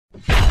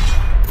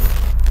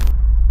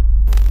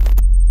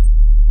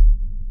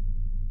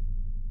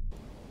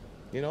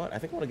You know what? I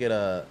think I'm gonna get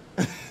a.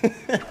 I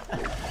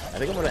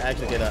think I'm gonna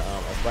actually get a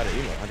spider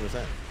emo,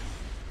 100%.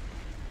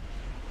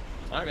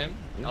 All right, man.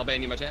 I'll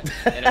ban you my chat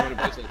and everyone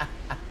who posts it.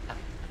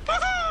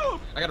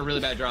 I got a really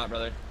bad drop,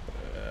 brother.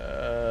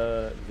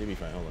 You'll be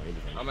fine. Hold on, you'll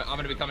be fine. I'm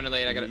gonna be coming in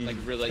late. I gotta like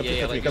really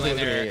like come in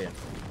there.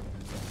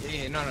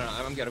 Yeah. No.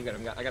 I'm good.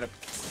 I got a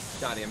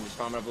shoddy. I'm just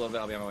farming up a little bit.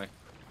 I'll be on my way.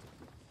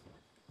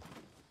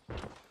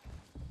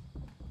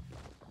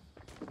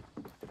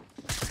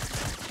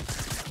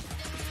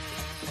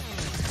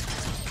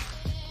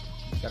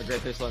 Got a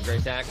great pistol and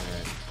great tack. All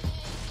right.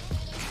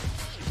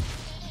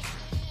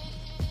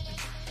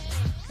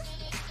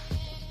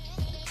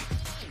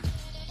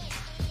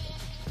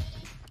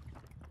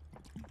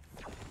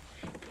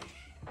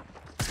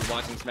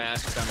 Watching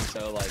Smash, I'm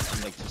so like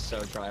I'm like just so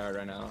tryhard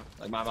right now.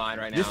 Like my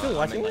mind right now. You're still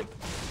watching? Like,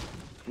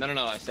 no.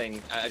 I was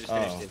saying I just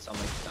finished it, so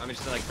I'm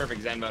just in like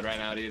perfect zen mode right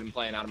now, dude. I'm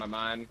playing out of my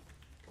mind.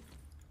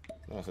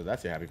 Oh, so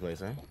that's your happy place,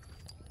 huh?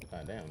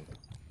 God damn.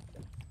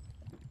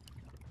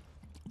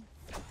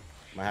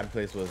 My happy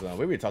place was we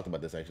already talked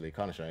about this actually.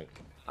 Counter-Strike.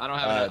 I don't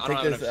have.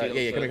 Take this. Enough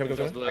Yeah, shields, come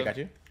here. I got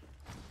you.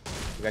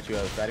 We got you a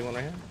fatty one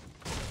right here.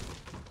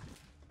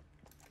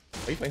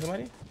 Are you playing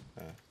somebody?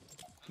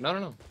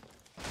 No.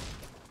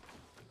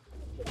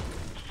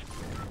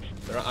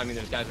 I mean,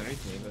 there's guys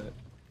underneath me, but.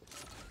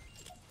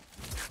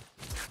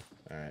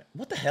 All right.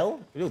 What the hell?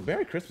 Yo,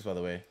 Merry Christmas, by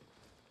the way.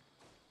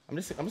 I'm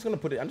just gonna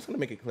put it. I'm just gonna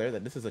make it clear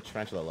that this is a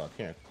tarantula lock.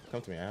 Here,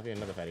 come to me. I have you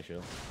another fatty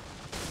shield.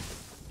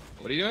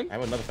 What are you doing? I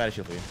have another fatty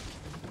shield for you.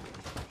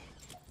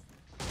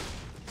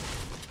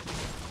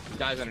 There's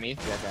guys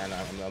underneath. Yes, I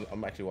know.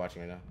 I'm actually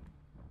watching right now.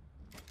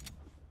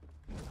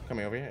 Come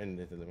here over here in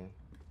the living room.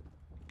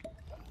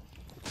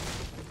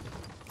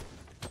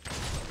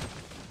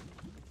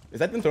 Is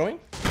that them throwing?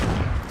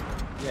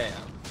 Yeah.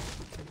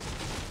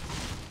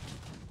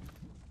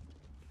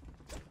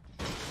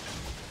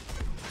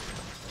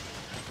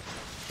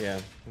 Yeah.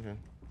 Okay.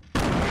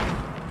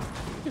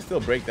 You can still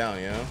break down,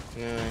 you know.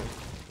 Yeah.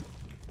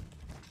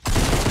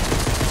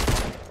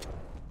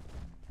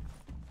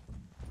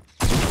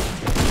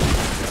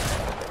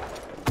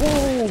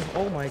 Whoa!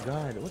 Oh my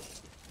God! What?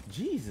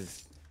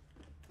 Jesus!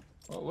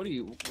 Well, what are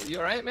you? You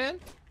all right, man?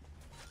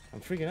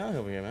 I'm freaking out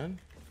over here, man.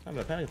 I'm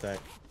having a panic attack.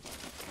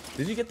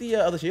 Did you get the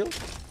other shield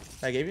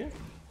I gave you?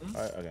 Hmm?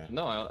 All right, okay.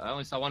 No, I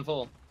only saw one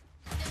full.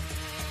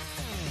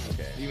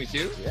 Okay. You give me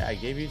two? Yeah, I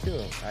gave you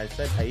two. I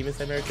even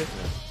said Merry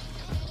Christmas.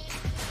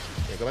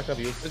 Yeah, go back up,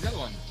 you. Where's the other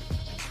one?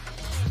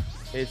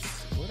 It's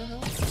what the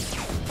hell?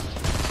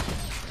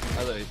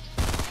 I literally.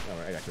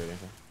 Alright, I got you again.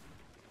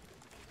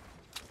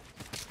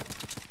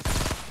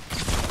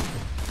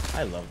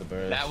 I love the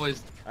bird. That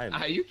was.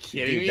 Are you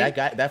kidding Dude, me?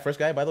 that first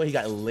guy, by the way, he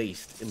got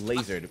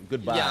lasered.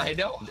 Goodbye. Yeah, I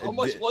know. How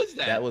much was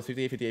that? That was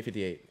 58, 58,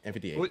 58, and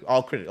 58. What?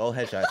 All crit, all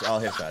headshots,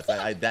 all headshots.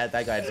 That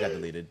guy just got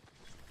deleted.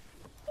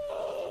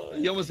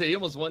 He almost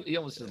just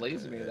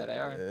lasered me with that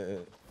AR.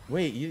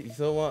 Wait, you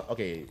so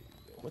okay?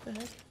 What the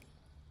heck?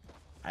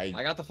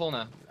 I got the full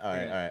now. All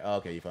right. Oh,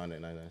 okay, you found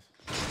it. Nice.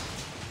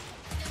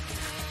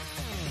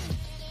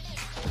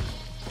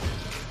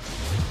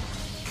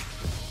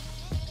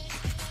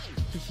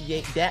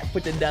 Appreciate that.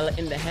 Put the dollar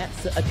in the hat.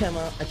 So come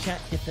on, I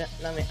chat if that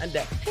let me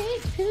under.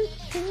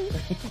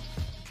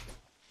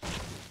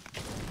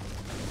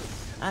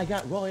 I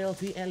got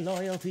royalty and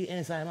loyalty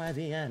inside my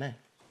DNA. I'm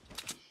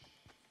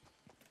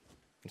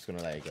just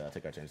gonna like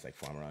take our chance, like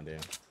farm around there.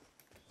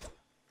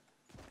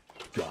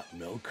 Got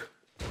milk.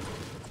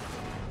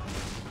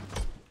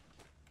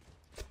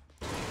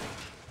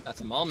 That's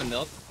some almond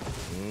milk.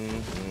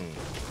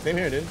 Same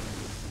here, dude.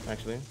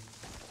 Actually,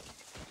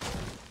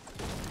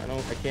 I'm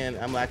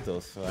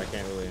lactose, so I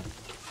can't really.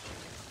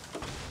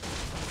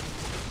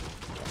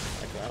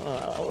 I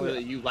don't know.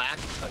 You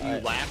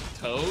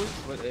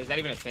lactose? Is that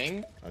even a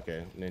thing?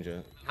 Okay,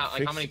 Ninja.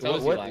 How many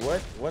toes do you like?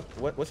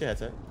 What's your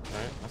headset? All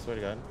right, I swear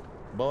to God,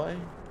 boy.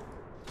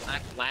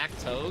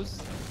 Lactose?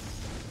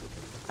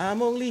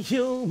 I'm only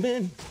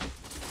human.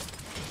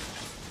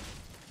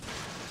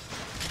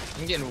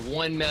 I'm getting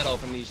one medal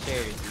from these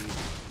cherries, dude.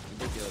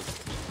 Ridiculous.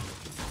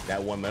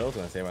 That one medal's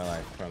gonna save my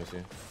life, I promise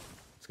you.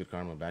 It's good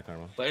karma, bad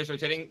karma. Players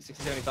rotating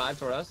 60-75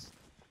 toward us.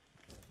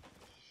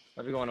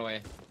 Might be going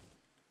away.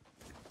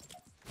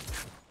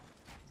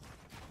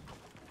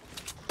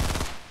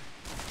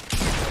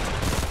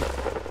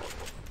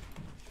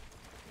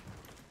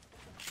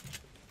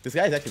 This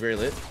guy's actually very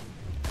lit.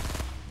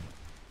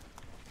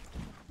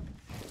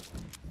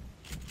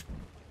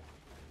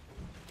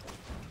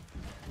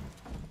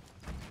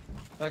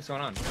 What's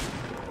going on?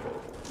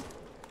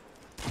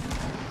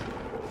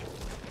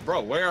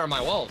 Bro, where are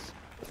my walls?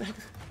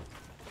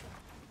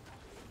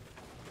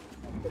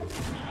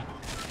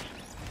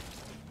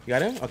 You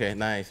got him? Okay,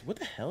 nice. What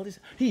the hell is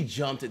he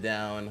jumped it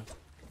down?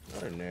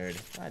 What a nerd.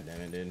 God damn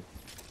it,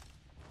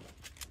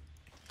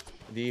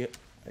 dude.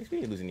 I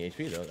think you're losing the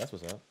HP though. That's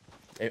what's up.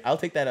 I'll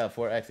take that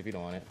 4X if you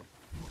don't want it.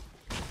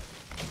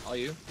 All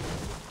you?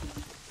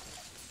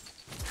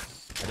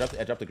 I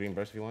dropped the green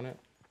burst if you want it.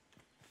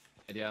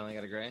 Yeah, I only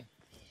got a gray.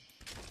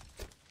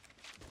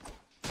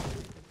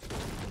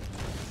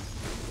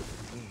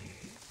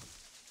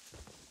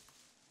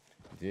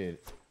 Dude,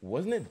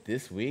 wasn't it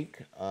this week?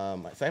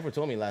 Cypher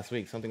told me last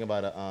week something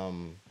about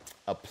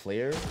a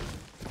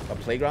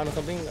playground or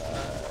something.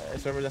 A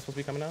server that's supposed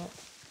to be coming out.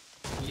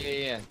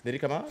 Yeah. Did it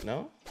come out?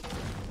 No.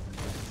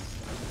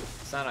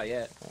 It's not out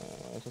yet.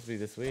 It's supposed to be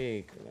this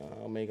week.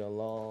 Omega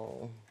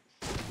lol.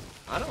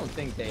 I don't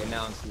think they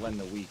announced when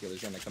the week it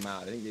was gonna come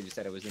out. I think they just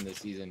said it was in this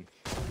season.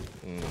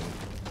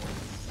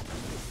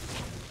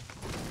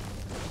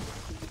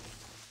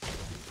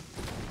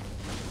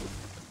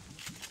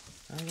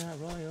 I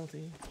got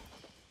royalty.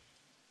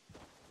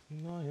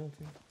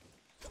 Loyalty.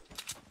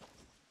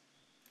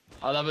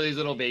 I love how these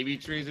little baby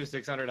trees are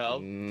 600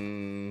 health.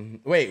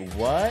 Wait,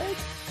 what?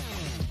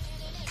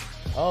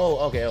 Oh,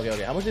 okay.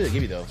 How much did they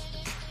give you though?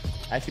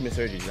 I actually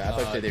misheard you. I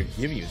thought they're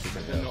giving you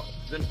 600 health.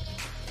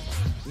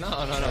 No,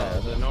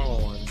 the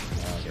normal ones.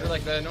 Okay. They're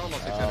like the normal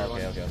 600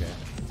 ones. Okay.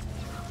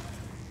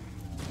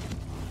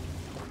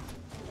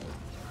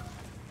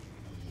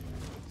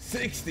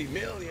 $60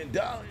 million.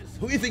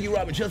 Who do you think you're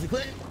robbing, Chelsea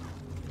Clinton?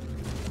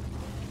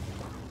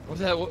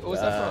 What's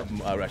that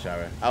from? Rush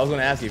Hour. I was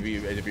gonna ask you if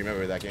you remember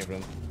where that came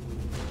from.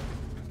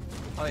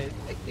 Oh, it's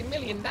 $60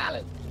 million.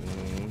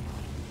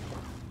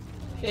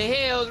 The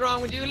hell's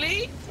wrong with you,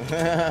 Lee?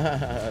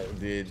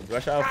 Dude,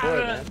 Rush Hour 4,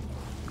 man.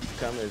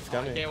 It's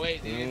coming. I can't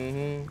wait,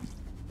 dude.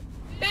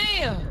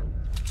 Damn!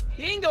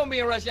 He ain't gonna be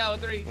in Rush Hour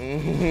 3.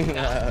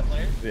 Yeah,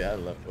 I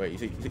love. Wait, you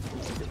see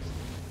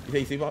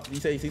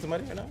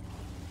somebody or not?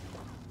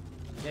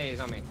 Yeah, he's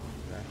on me.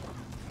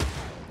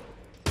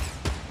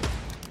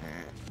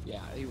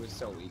 Yeah, he was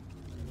so weak.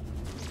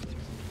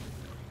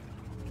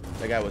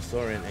 That guy was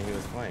soaring and he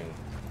was flying.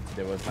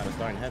 There was not a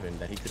star in heaven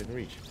that he couldn't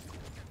reach.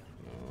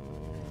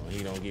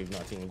 He don't give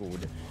nothing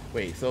good.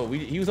 Wait, so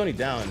he was only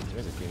down.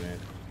 Where's this team, man?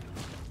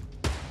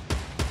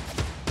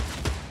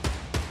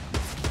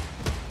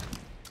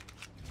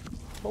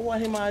 But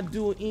what am I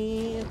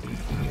doing?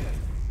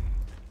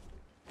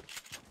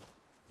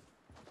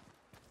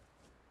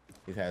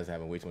 These guys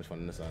having way too much fun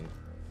in the sun.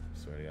 I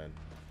swear to God.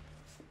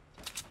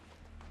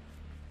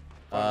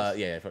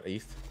 Yeah, from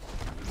east.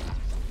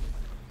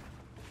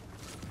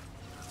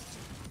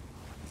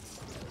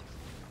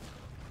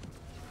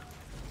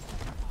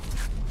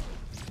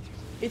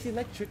 It's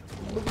electric.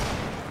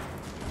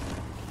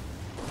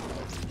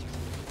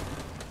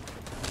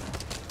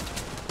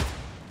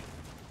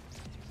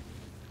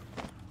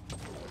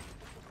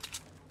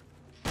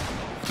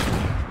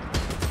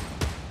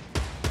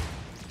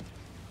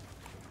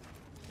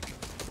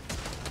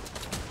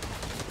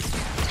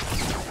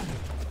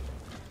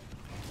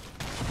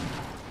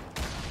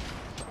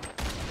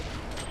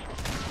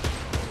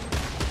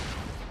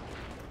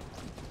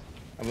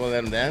 I'm gonna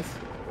let him dance.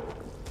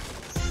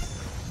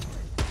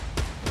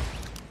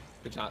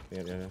 Good shot.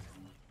 Yeah.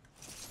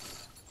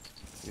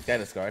 He's got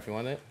a scar if you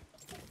want it.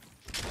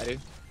 I do.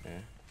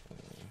 Yeah.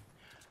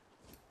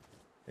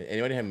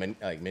 Anybody have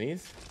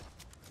minis?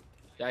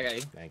 Yeah, I got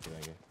you. Thank you.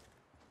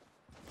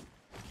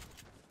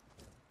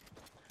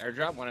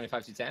 Airdrop,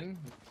 195 to 10.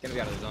 Gonna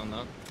be out of the zone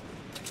though.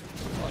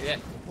 Oh yeah.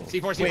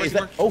 C4. Wait, is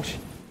that? Oh shit.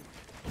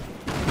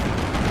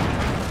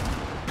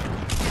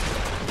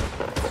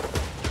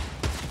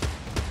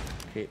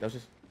 Okay, that was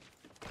just.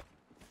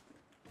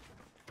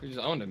 We just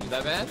owned him. Is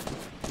that bad?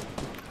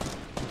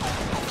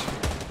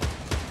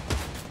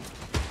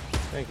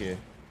 Thank you.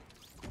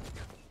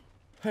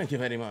 Thank you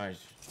very much.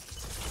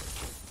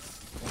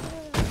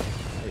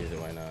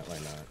 Why not?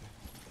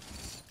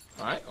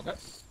 Alright, okay.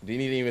 Do you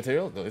need any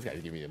material? No, this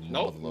guy's giving me a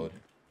load.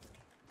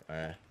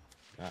 Alright.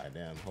 God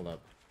damn, hold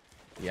up.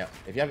 Yeah,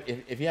 if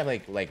you have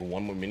like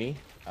one more mini,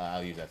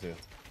 I'll use that too.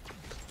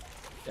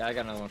 Yeah, I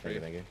got another one for you.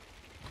 Thank you.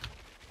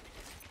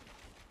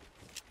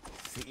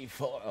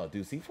 C4. Oh,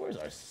 dude,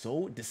 C4s are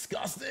so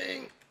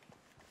disgusting.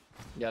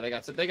 Yeah, they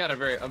got a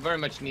very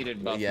much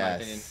needed buff, in my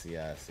opinion.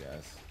 Yes.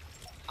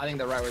 I think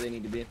they're right where they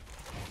need to be.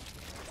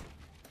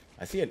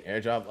 I see an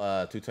airdrop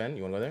 210.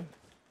 You wanna go there?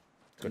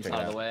 Go It's check it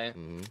out out. of the way.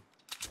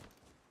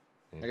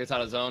 I guess it's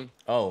out of zone.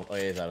 Oh yeah,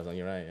 it's out of zone.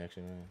 You're right,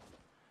 actually. Right.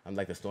 I'm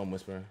like the storm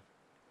whisperer.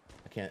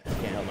 I can't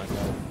help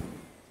myself.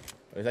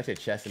 There's actually a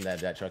chest in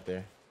that truck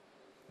there.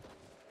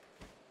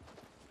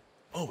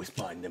 Always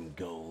finding them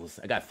goals.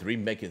 I got 3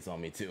 medkits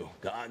on me too.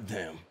 God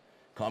damn.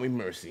 Call me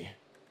Mercy.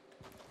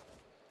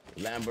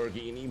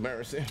 Lamborghini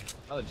Mercy.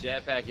 Oh, the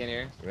jetpack in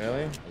here.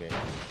 Really? Okay.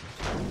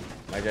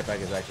 My jetpack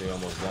is actually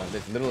almost done.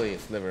 It's literally a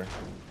sliver.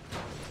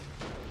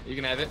 You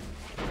can have it.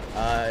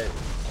 Alright,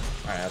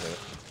 I'll take it.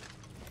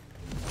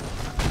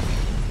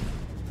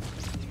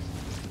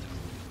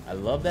 I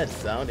love that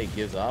sound it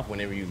gives off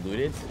whenever you loot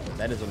it.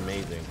 That is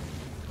amazing.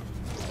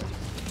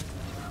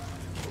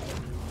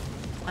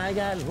 I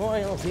got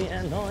royalty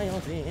and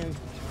loyalty.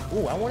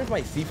 Ooh, I wonder if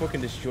my C4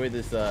 can destroy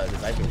this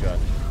item truck.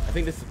 I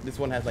think this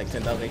one has like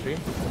 10,000 HP. Pretty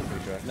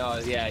sure. No,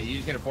 yeah, you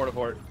just get a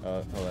port-a-port.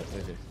 Hold on, let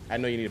me see. I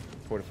know you need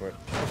a port-a-port.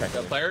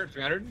 The player,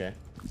 300. Okay.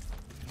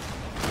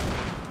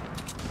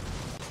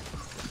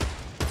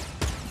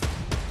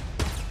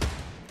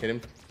 Hit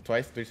him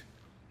twice, please.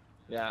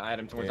 Yeah, I had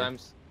him 2 more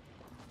times.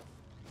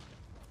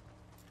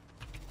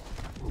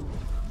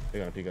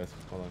 They're gonna peek us.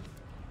 Hold on.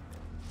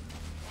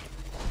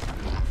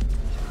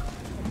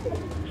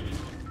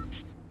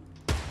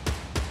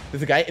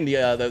 There's a guy in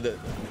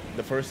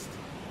the first.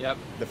 Yep.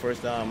 The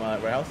first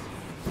warehouse.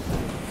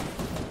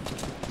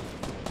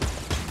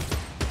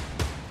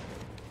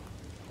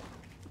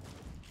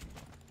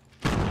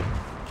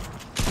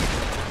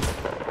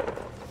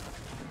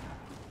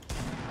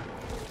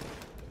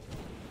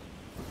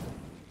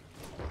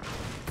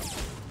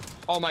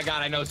 Oh my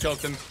god, I no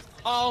scoped him.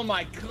 Oh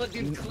my god,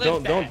 dude,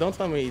 clip that. Don't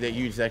tell me that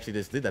you just actually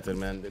just did that to the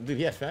man. Dude,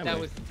 he had family. That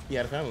was he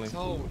had a family.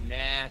 So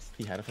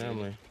nasty. He had a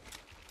family.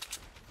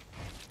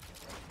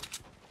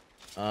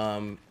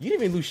 You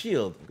didn't even lose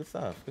shield. Good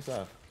stuff. Good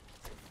stuff.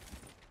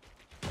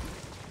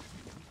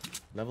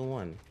 Level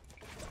 1.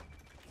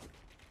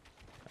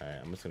 Alright,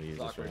 I'm just gonna use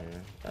this right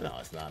here. No,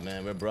 it's not,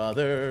 man. We're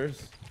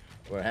brothers.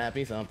 We're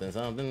happy something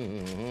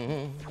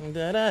something.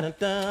 Da da da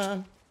da.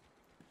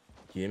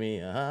 Give me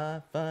a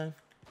high five.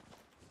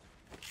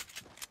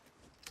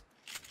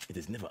 It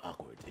is never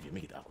awkward if you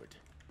make it awkward.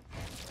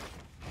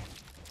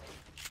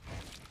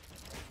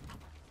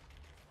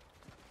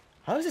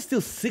 How is there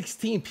still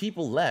 16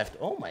 people left?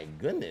 Oh my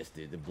goodness,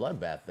 dude. The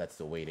bloodbath that's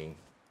still waiting.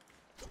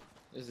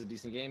 This is a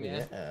decent game,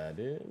 yeah? Yeah,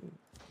 dude.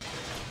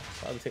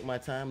 Probably take my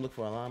time, look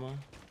for a llama.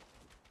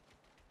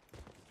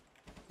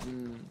 I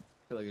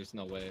feel like there's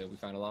no way we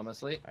find a llama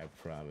asleep. I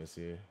promise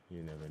you,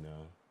 you never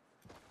know.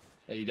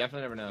 Yeah, you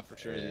definitely never know, for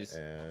sure.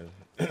 Yeah.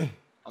 I'm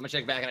gonna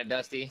check back on it,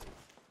 Dusty.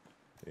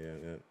 Yeah.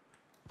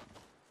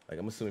 Like,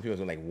 I'm assuming people are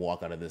gonna like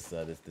walk out of this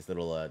this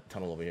little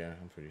tunnel over here.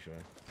 I'm pretty sure.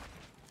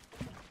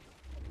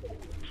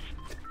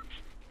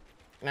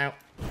 Now,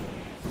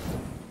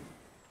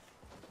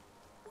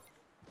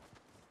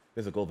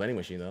 there's a gold vending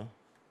machine though.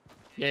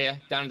 Yeah,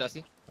 down and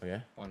Dusty.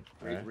 Okay. One.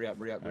 Re up.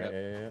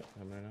 Yeah.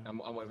 I'm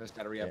waiting for this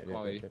guy to re-up. Come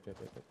on, baby.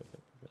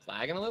 It's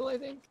lagging a little, I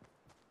think.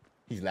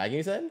 He's lagging,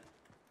 you said?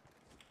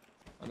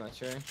 I'm not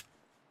sure.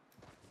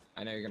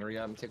 I know you're gonna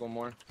re-up and take one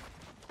more.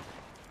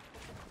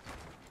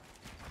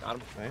 Got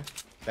him. Right.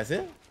 That's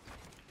it?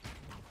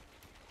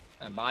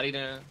 And body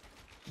to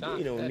shot.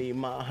 You don't need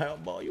my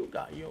help, boy. You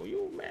got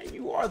you man.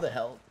 You are the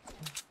help.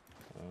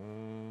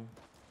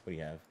 What do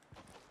you have?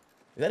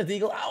 Is that a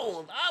deagle?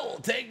 I will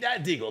take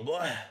that deagle,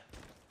 boy.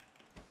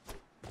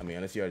 I mean,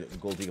 unless you're a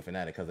gold deagle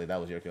fanatic, because like, that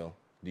was your kill.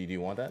 Do you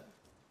want that?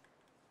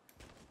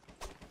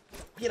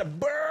 Get a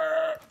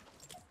burr.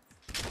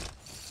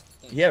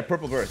 He had a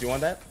purple burst. You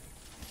want that?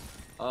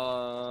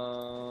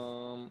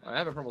 I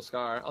have a purple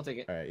scar. I'll take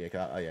it. All right,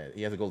 yeah. Oh yeah,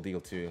 he has a gold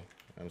deagle too.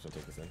 I'm just gonna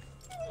take this in.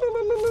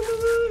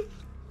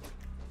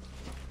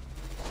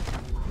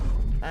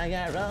 I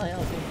got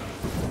royalty.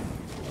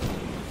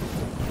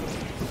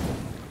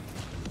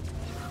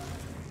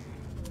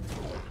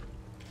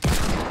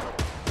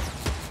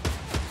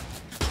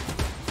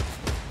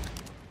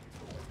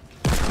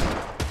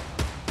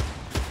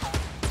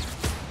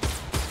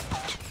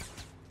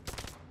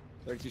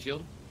 Two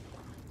shield.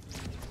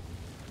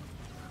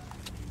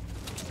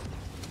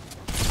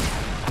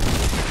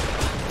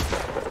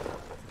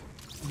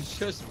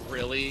 Just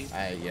really.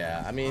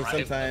 Yeah. I mean,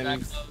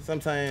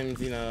 sometimes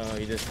you know,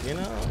 you just you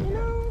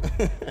know.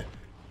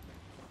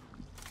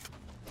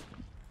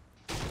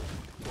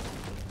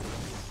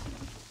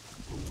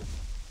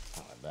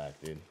 Oh, my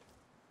back, dude.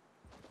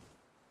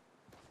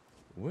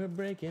 We're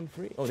breaking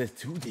free. Oh, there's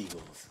 2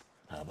 deagles.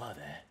 How about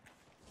that?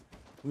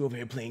 We over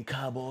here playing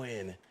cowboy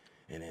and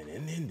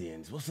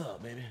Indians. What's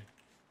up, baby?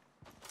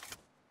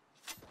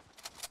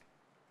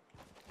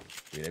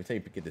 Dude, every time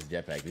you get this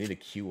jetpack, you need to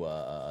cue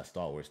a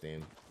Star Wars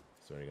theme.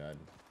 Swear to God.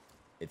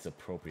 It's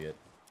appropriate.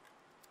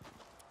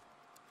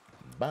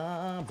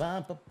 Ba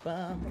ba ba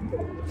ba.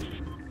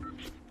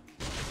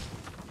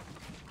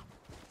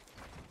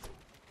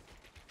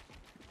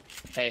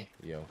 Hey.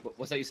 Yo.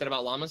 What's that you said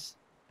about llamas?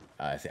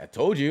 I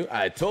told you.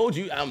 I'm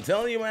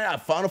telling you, man. I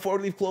found a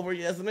 4-leaf clover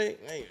yesterday.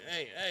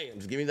 Hey.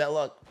 Just give me that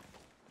luck.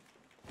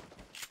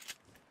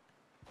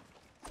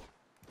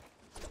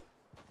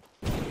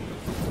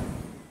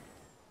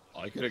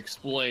 I could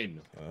explain.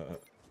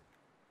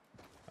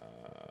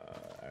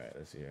 Alright,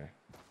 let's see here.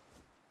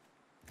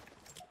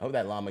 I hope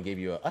that llama gave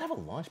you I have a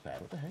launch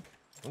pad. What the heck?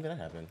 When did that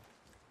happen?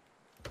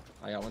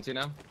 I got one too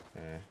now.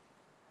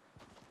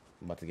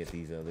 I'm about to get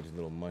these just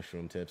little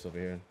mushroom tips over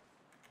here.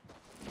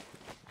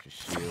 Your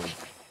shield.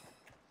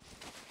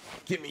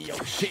 Give me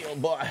your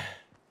shield, boy.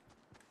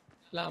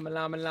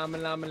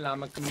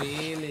 Llama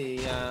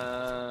chameleon.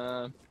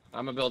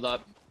 I'm gonna build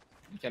up.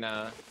 You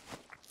can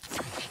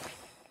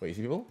Wait, you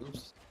see people?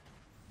 Oops.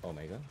 Oh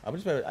my god. I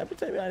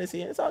pretend I didn't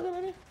see it. It's all good,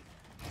 baby.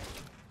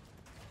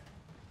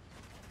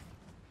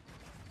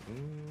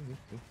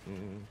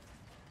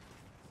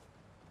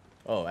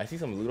 Oh, I see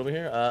some loot over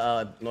here.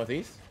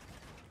 Northeast.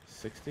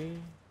 60.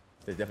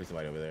 There's definitely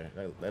somebody over there.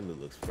 That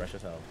loot looks fresh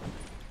as hell.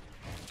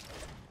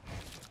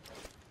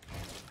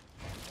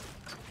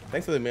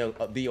 Thanks for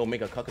the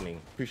Omega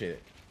cuckoning. Appreciate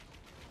it.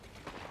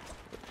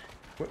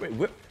 Wait,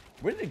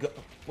 where did it go?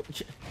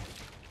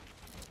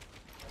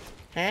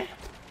 Huh?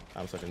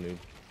 I'm such a noob.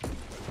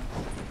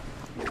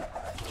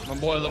 My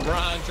boy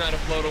LeBron trying to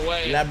float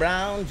away.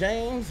 LeBron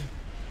James.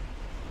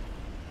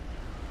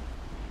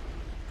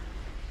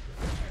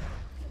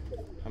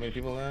 many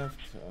people left?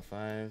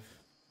 5.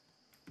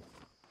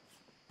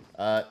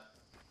 I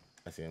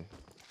see him.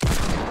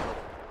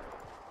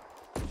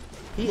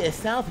 He is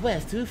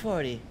southwest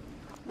 240.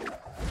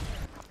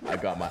 I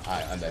got my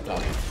eye on that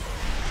target.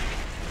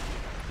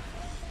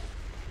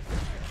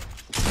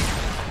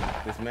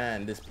 This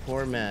man, this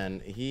poor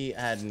man, he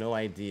had no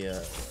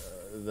idea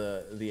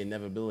the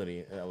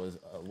inevitability that was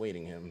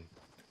awaiting him.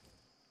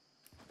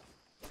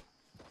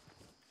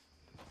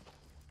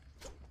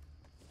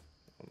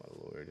 Oh my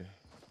lord.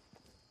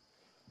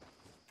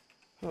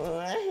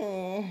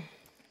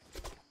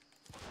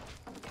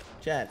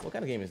 Chat, what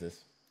kind of game is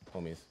this,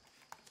 homies?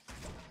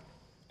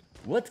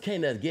 What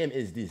kind of game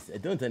is this? I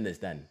don't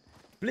understand.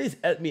 Please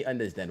help me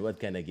understand what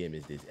kind of game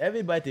is this.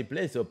 Everybody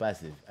plays so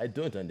passive. I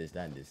don't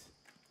understand this.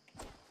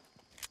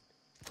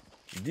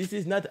 This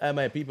is not how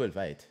my people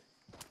fight.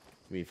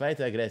 We fight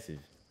aggressive.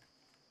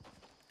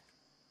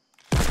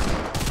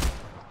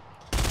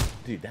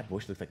 Dude, that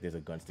bush looks like there's a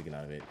gun sticking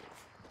out of it.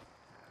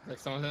 Like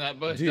someone's in that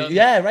bush. Dude,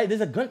 yeah, right.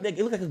 There's a gun. Like,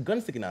 it looks like a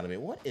gun sticking out of it.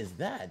 What is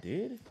that,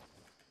 dude?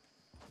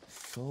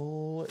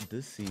 So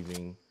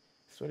deceiving.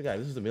 Swear to God,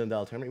 this is $1 million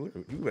tournament.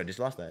 You would have just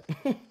lost that.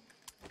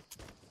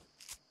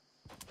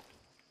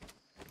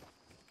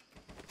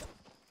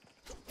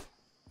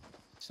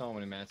 So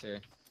many mats here.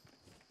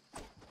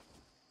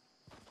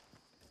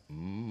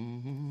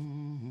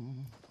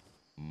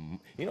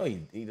 You know,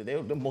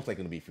 they're most likely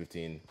going to be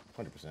 15,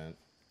 100%.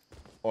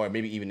 Or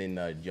maybe even in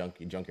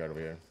junkyard over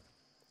here.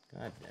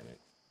 God damn it.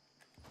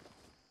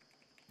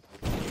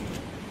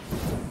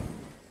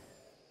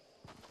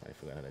 I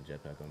forgot I had a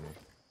jetpack on me.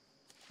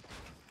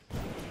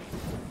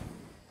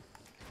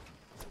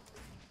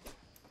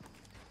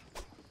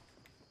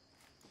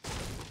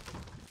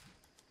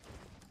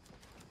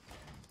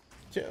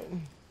 Chill.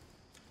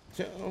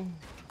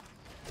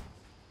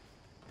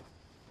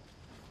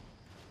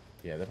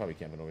 Yeah, they're probably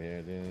camping over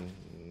here, dude.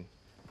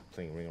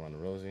 Playing Ring Around the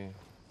Rosie.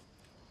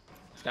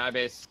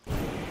 Skybase.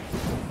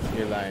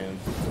 You're lying.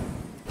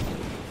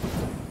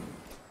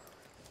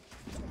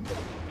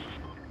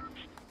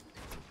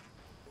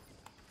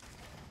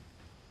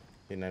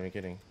 You're not even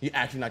kidding. You're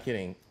actually not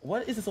kidding.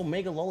 What is this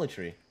Omega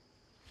Lolatry?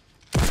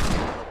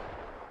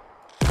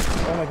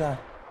 Oh my god.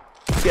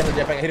 He has a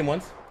jetpack. I hit him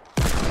once.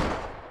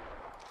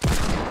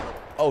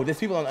 Oh, there's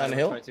people on the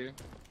hill?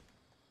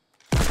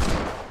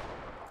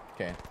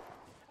 Okay.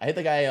 I hit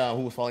the guy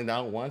who was falling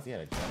down once. He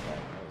had a jetpack.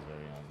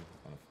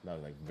 That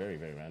was like very,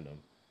 very random.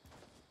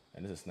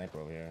 And there's a sniper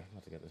over here. I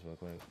have to get this real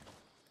quick.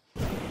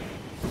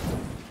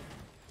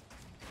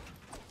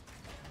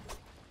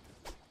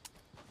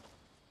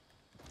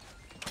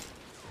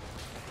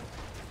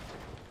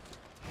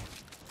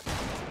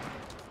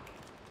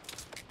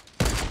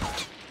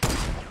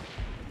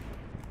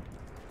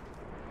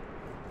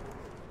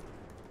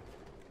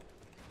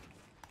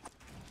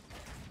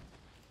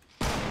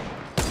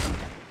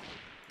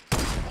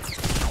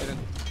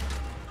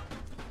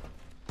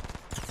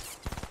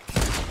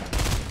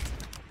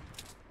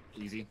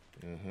 Easy.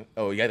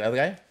 Oh, you got the other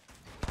guy?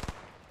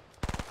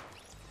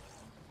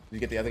 Did you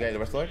get the other guy, the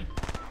wrestler?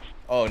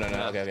 Oh, no.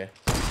 Okay. Yeah,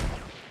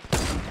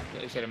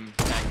 you should have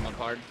tagged him up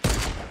hard.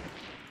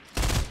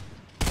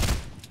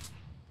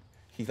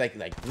 He's like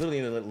literally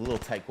in a little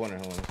tight corner.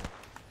 Hold on.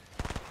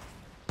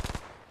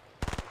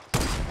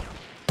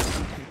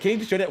 Can you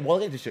destroy that wall?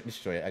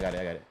 Destroy it. I got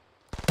it.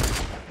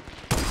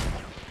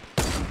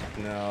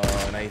 No,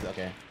 nice.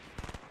 Okay.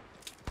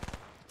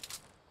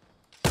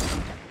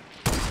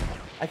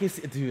 I can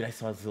see, dude. I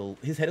saw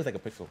his head is like a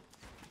pixel.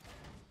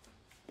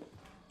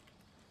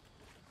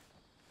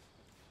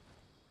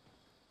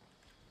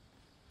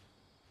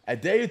 I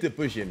dare you to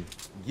push him.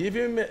 Give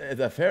him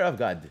the fear of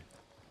God.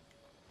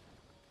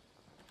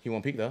 He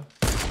won't peek though.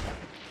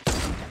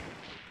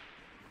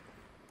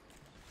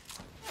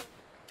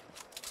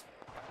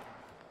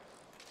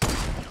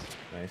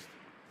 Nice.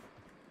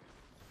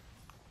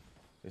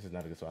 This is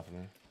not a good spot for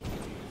me.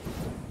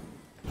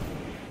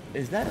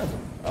 Is that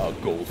a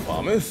gold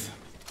farmers?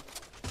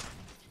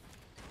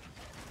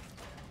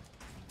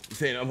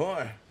 Say no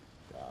more.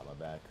 Ah, my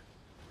back.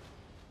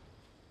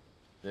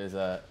 There's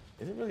a.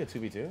 Is it really a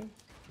 2v2?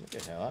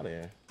 Get the hell out of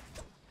here.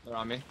 They're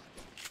on me.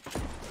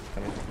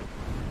 Come in.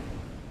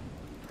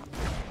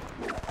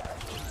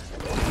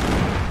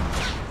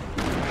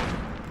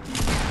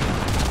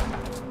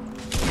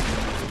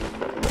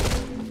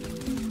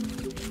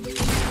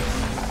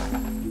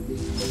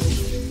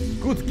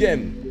 Good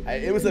game.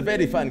 It was a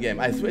very fun game.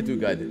 I swear to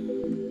God.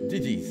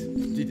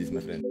 GG's, my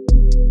friend.